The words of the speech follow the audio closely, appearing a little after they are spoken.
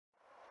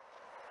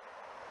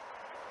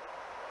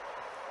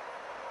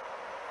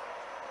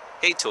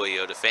Hey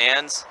Toyota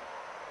fans,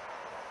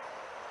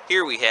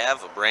 here we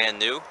have a brand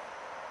new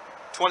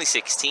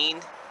 2016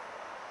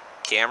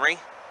 Camry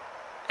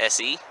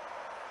SE.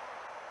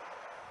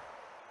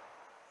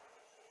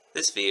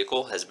 This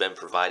vehicle has been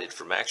provided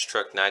for Max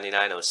Truck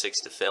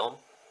 9906 to film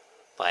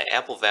by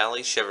Apple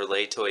Valley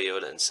Chevrolet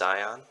Toyota and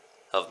Scion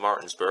of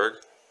Martinsburg,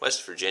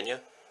 West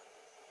Virginia.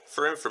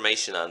 For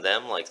information on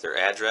them, like their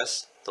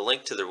address, the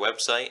link to their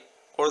website,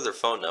 or their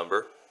phone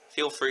number,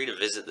 feel free to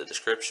visit the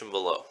description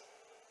below.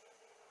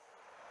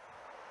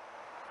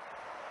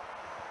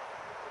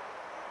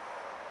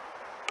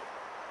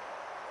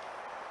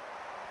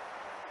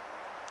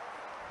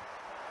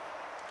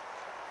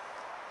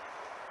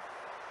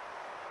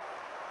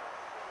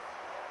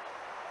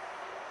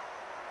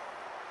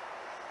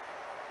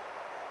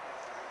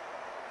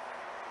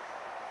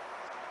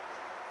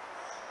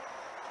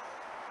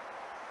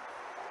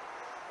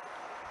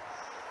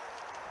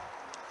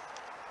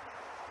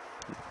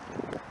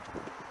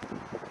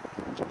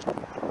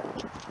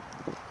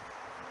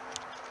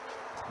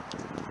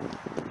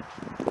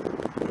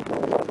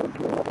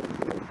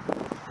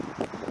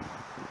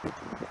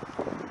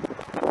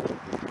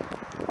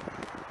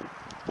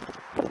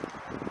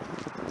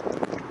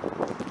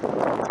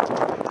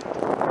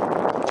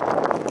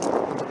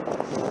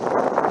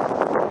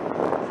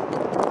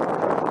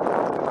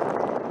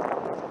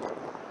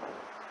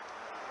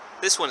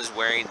 This one is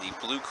wearing the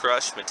Blue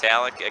Crush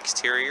metallic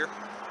exterior.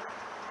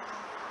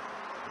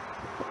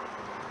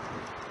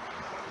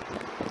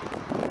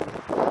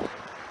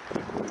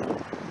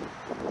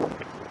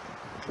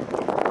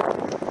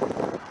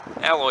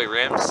 Alloy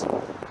rims.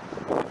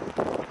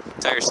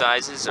 Tire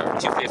sizes are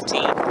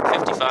 215,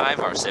 55,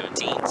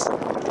 R17s.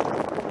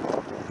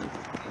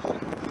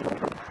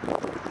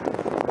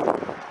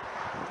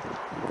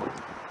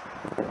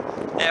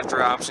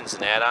 After options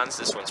and add-ons,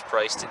 this one's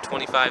priced at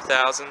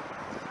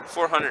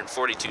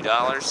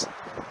 $25,442.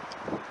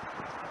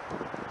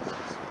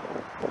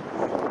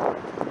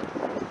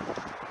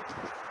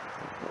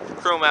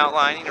 Chrome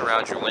outlining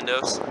around your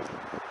windows.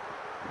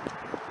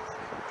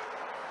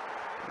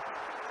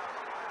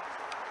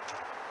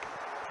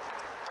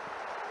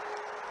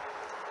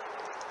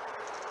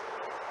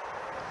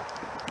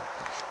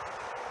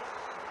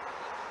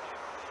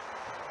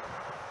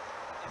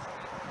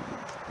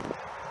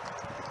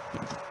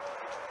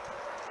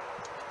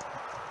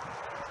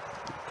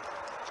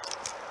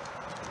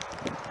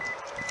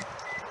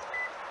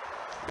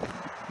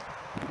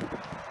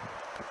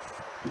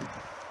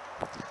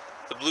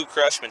 Blue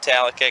Crush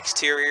metallic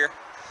exterior,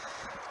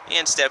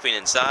 and stepping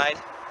inside,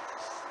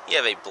 you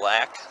have a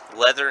black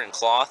leather and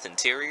cloth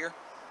interior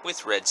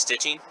with red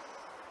stitching,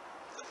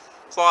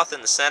 cloth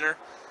in the center,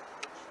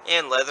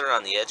 and leather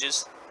on the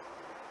edges.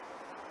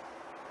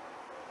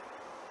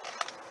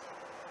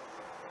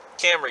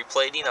 Camry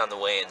plating on the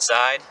way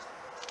inside,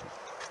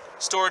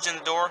 storage in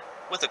the door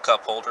with a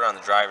cup holder on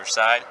the driver's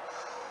side,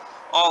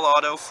 all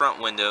auto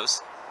front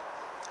windows,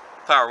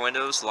 power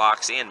windows,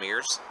 locks, and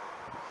mirrors.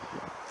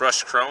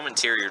 Brushed chrome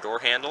interior door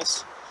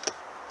handles,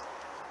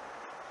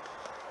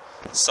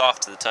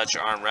 soft to the touch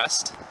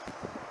armrest,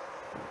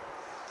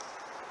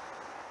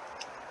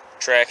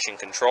 traction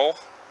control,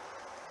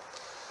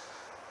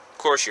 of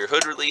course your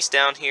hood release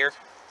down here,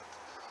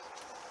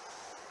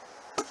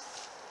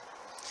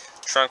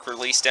 trunk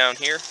release down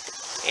here,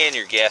 and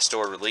your gas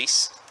door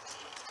release.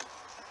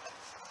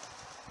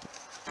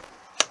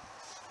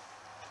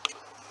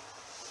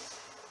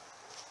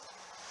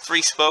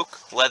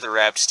 Three-spoke leather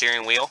wrapped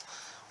steering wheel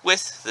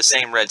with the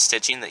same red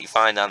stitching that you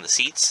find on the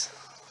seats.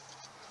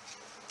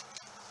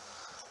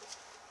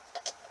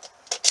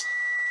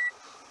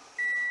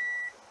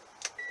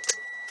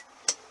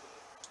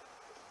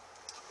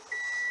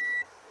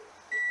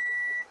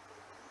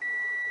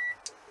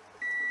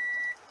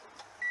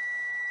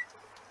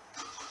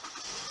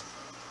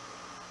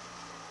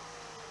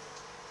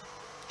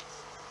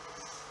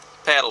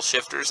 Paddle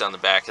shifters on the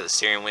back of the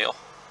steering wheel.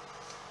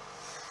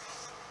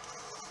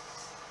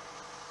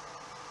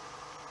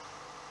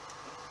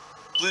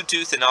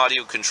 Bluetooth and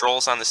audio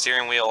controls on the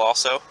steering wheel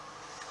also.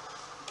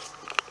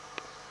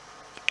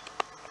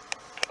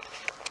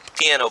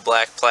 Piano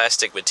black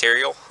plastic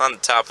material on the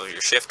top of your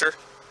shifter.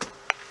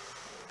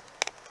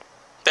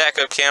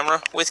 Backup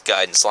camera with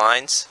guidance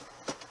lines.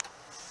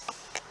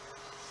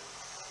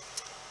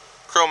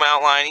 Chrome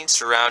outlining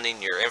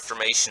surrounding your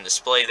information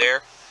display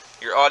there,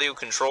 your audio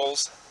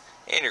controls,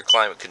 and your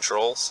climate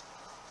controls.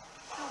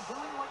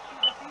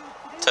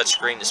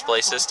 Touchscreen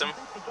display system.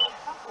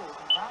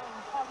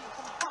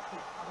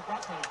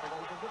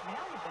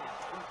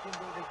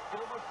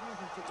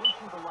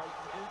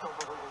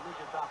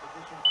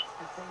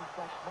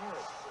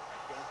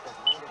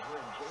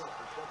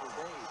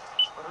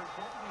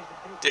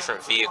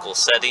 Different vehicle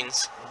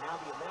settings.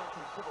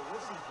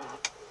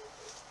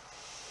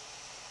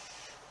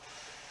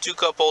 Two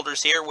cup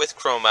holders here with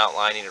chrome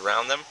outlining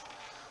around them.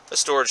 A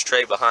storage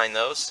tray behind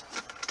those.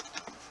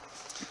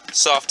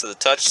 Soft to the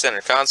touch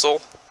center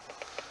console.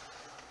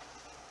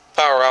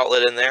 Power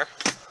outlet in there.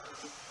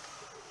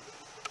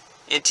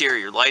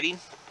 Interior lighting.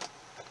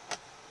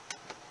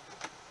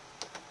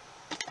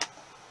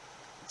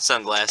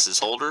 sunglasses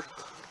holder,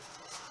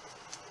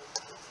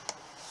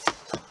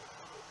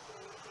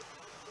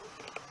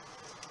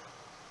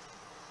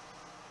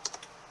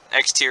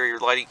 exterior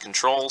lighting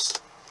controls,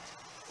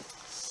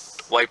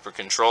 wiper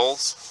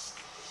controls,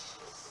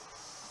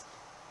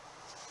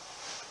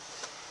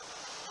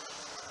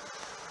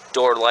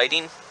 door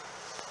lighting,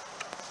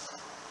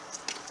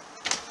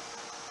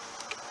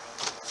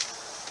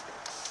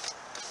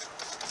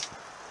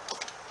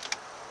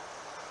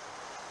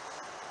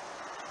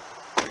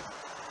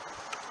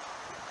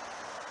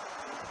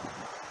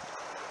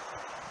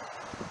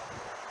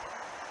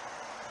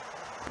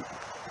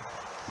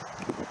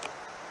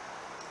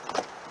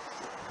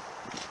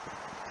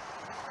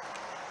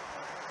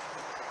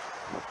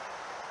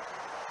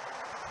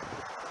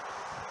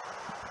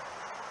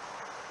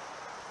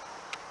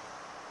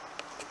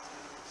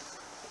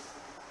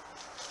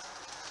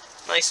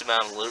 nice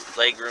amount of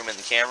leg room in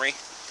the Camry,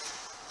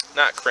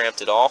 not cramped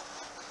at all,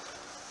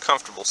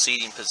 comfortable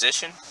seating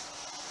position.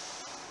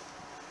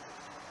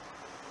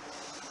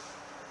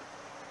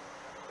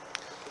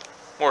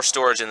 More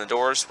storage in the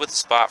doors with a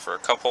spot for a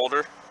cup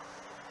holder.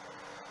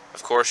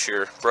 Of course,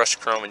 your brushed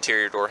chrome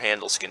interior door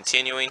handles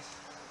continuing.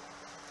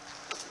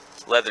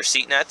 Leather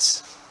seat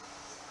nets.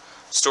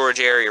 Storage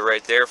area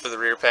right there for the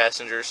rear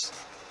passengers.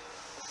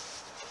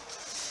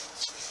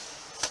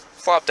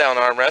 Flop down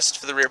armrest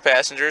for the rear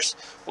passengers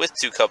with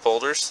 2 cup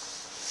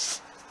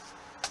holders.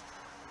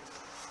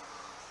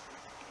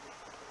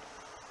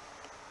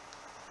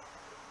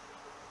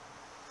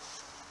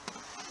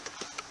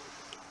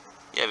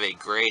 You have a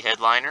gray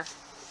headliner.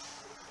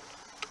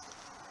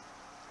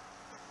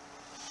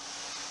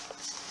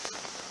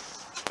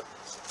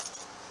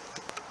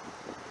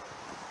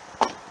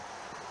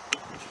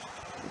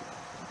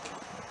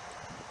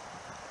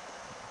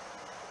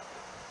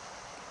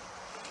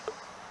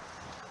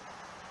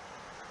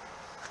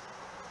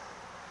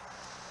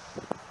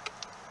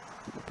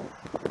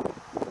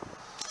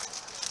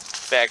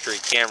 Factory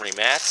Camry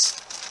mats.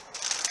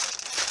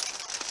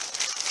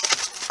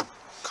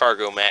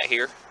 Cargo mat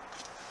here.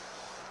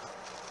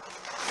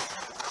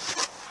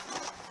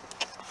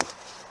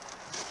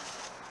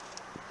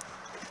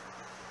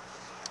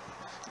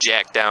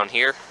 Jack down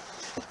here.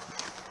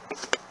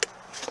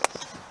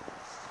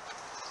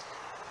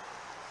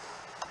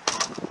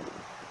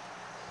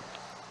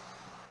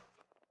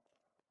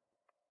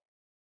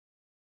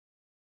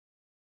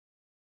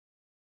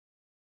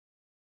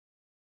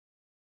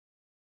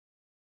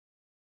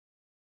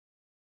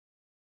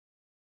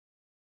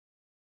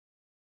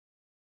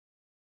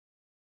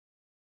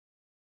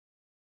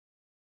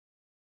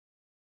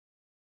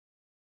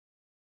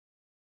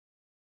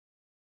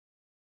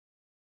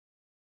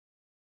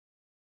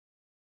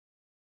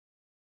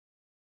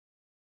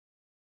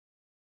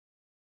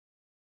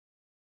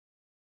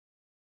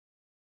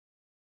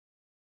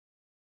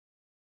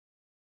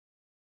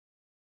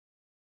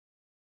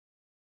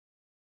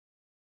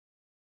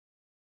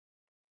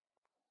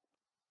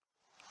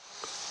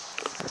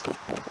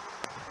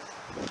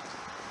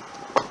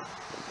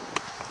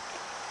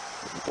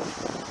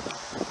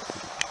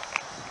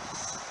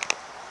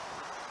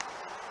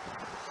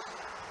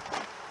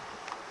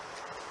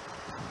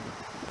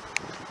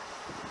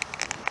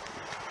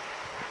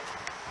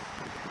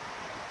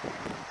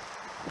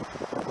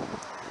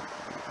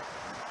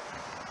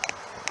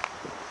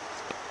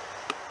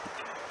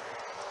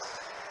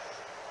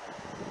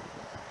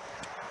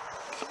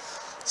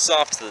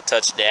 Soft to the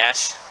touch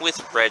dash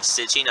with red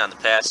stitching on the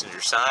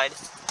passenger side.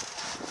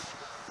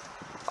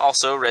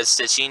 Also red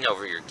stitching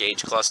over your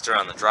gauge cluster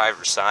on the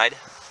driver's side.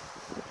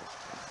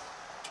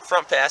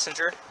 Front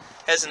passenger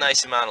has a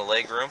nice amount of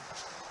leg room,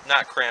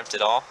 not cramped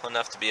at all,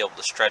 enough to be able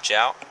to stretch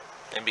out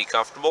and be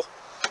comfortable.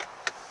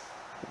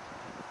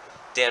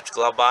 Damped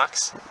glove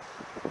box.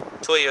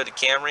 Toyota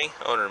Camry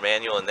owner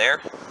manual in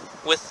there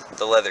with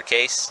the leather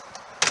case.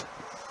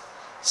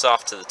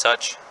 Soft to the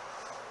touch.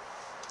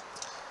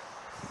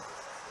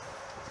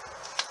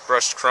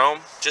 Brushed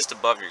chrome just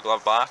above your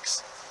glove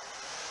box.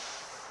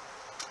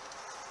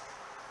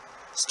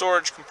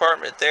 Storage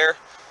compartment there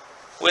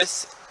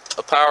with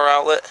a power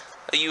outlet,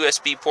 a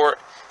USB port,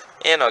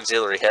 and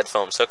auxiliary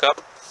headphones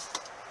hookup.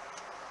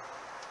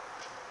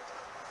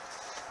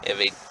 You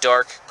have a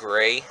dark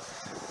gray,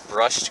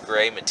 brushed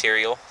gray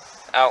material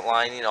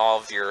outlining all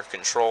of your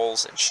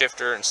controls and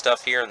shifter and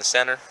stuff here in the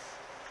center.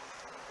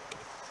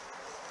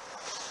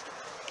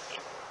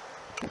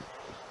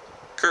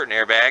 Curtain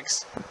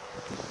airbags.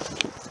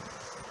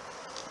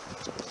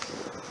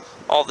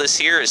 All this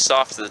here is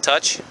soft to the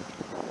touch.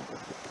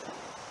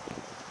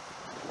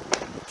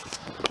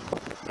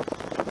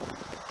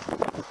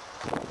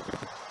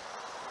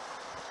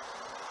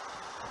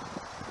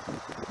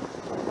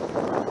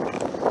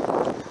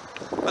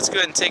 Let's go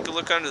ahead and take a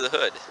look under the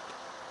hood.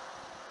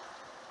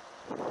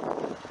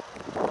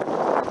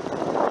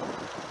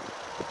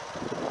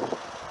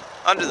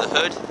 Under the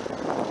hood,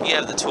 you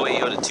have the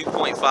Toyota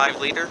 2.5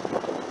 liter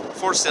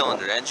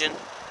 4-cylinder engine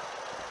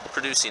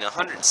producing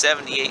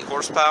 178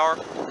 horsepower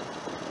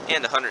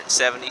and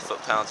 170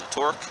 foot-pounds of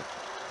torque.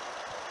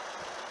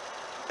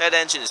 That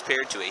engine is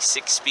paired to a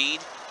 6-speed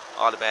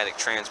automatic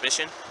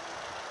transmission.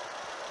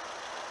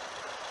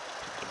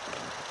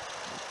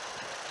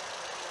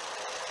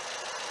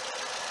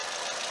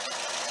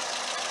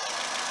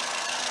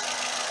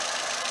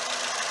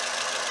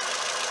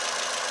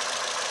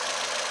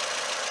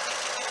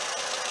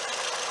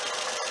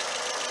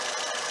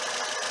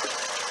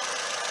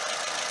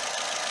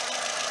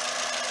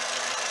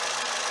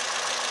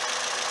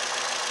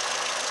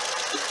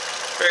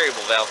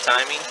 Variable valve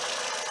timing.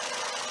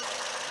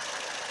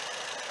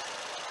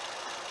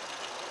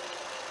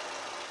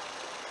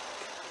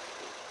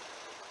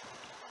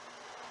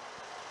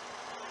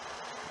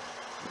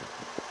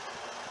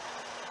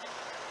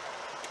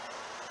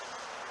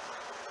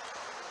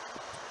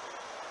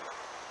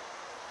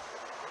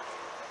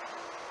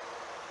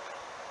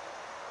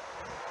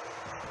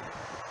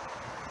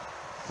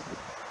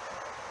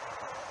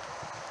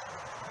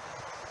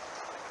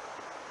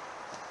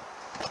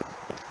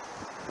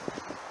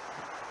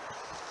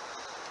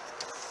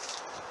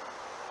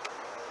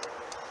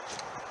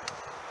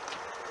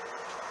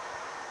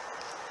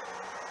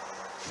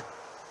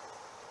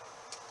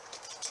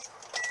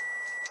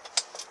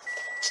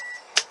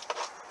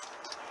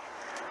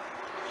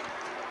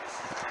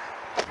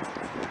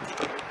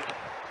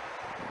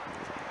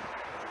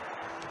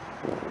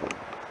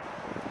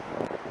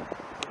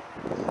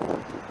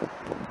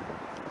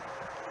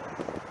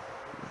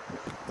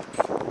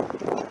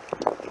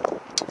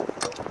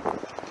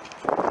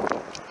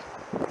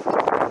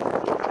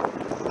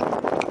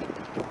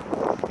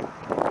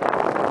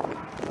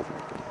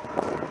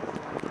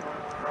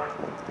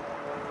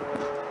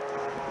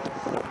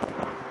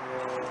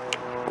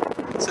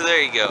 So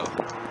there you go.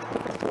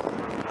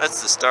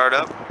 That's the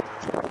startup,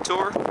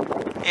 tour,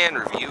 and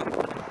review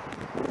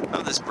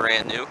of this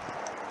brand new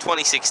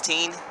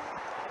 2016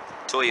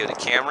 Toyota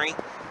Camry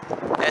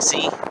SE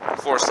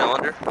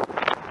 4-cylinder.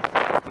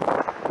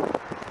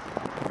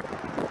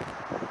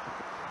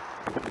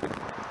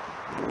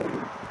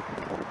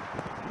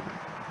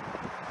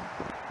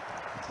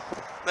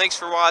 Thanks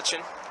for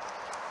watching,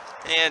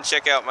 and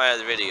check out my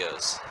other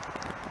videos.